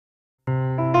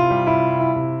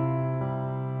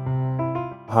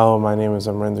Hello, my name is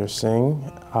Amrinder Singh.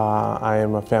 I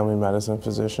am a family medicine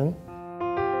physician.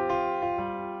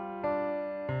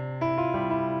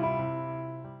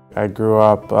 I grew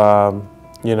up,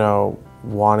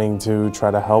 wanting to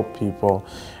try to help people,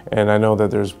 and I know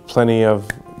that there's plenty of,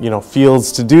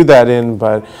 fields to do that in,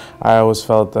 but I always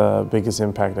felt the biggest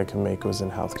impact I could make was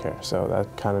in healthcare, so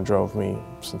that kind of drove me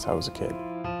since I was a kid.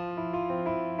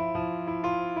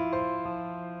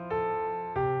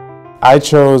 I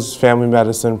chose family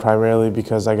medicine primarily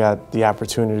because I got the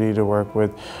opportunity to work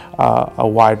with a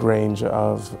wide range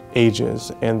of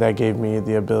ages, and that gave me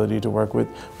the ability to work with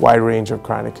a wide range of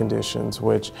chronic conditions,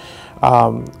 which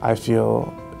I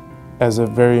feel is a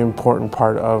very important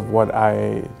part of what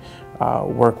I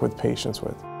work with patients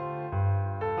with.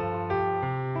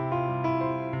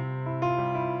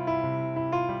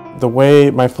 The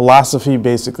way my philosophy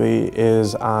basically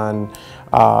is on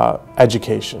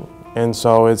education. And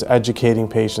so it's educating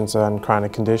patients on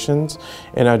chronic conditions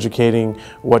and educating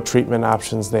what treatment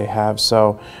options they have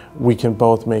so we can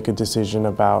both make a decision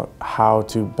about how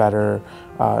to better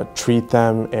treat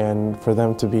them and for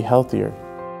them to be healthier.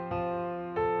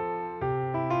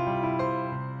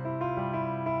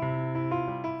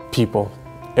 People.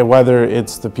 And whether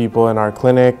it's the people in our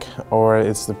clinic or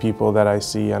it's the people that I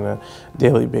see on a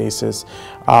daily basis,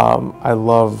 I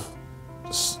love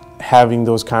having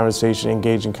those conversations,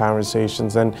 engaging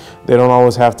conversations, and they don't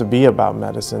always have to be about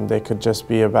medicine. They could just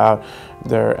be about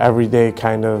their everyday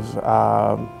kind of,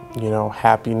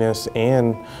 happiness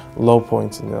and low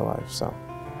points in their life. So.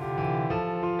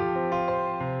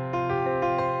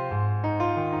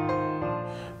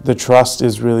 The trust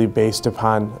is really based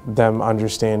upon them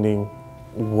understanding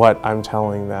what I'm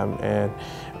telling them, and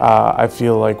I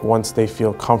feel like once they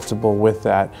feel comfortable with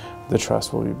that, the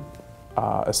trust will be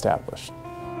established.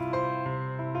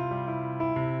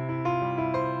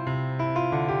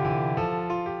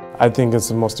 I think it's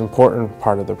the most important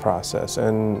part of the process,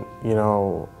 and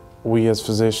we as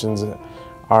physicians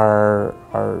are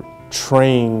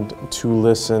trained to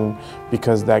listen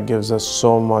because that gives us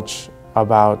so much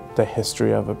about the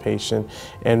history of a patient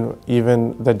and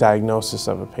even the diagnosis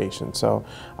of a patient. So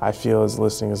I feel as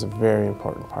listening is a very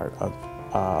important part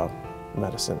of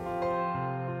medicine.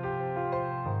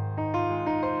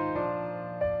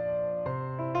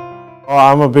 Well,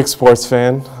 I'm a big sports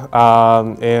fan,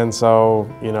 and so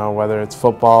whether it's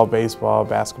football, baseball,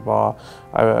 basketball,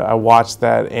 I watch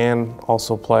that and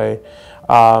also play.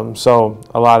 So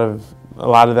a lot of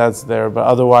that's there, but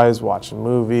otherwise watching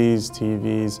movies,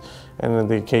 TVs, and then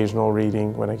the occasional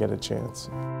reading when I get a chance.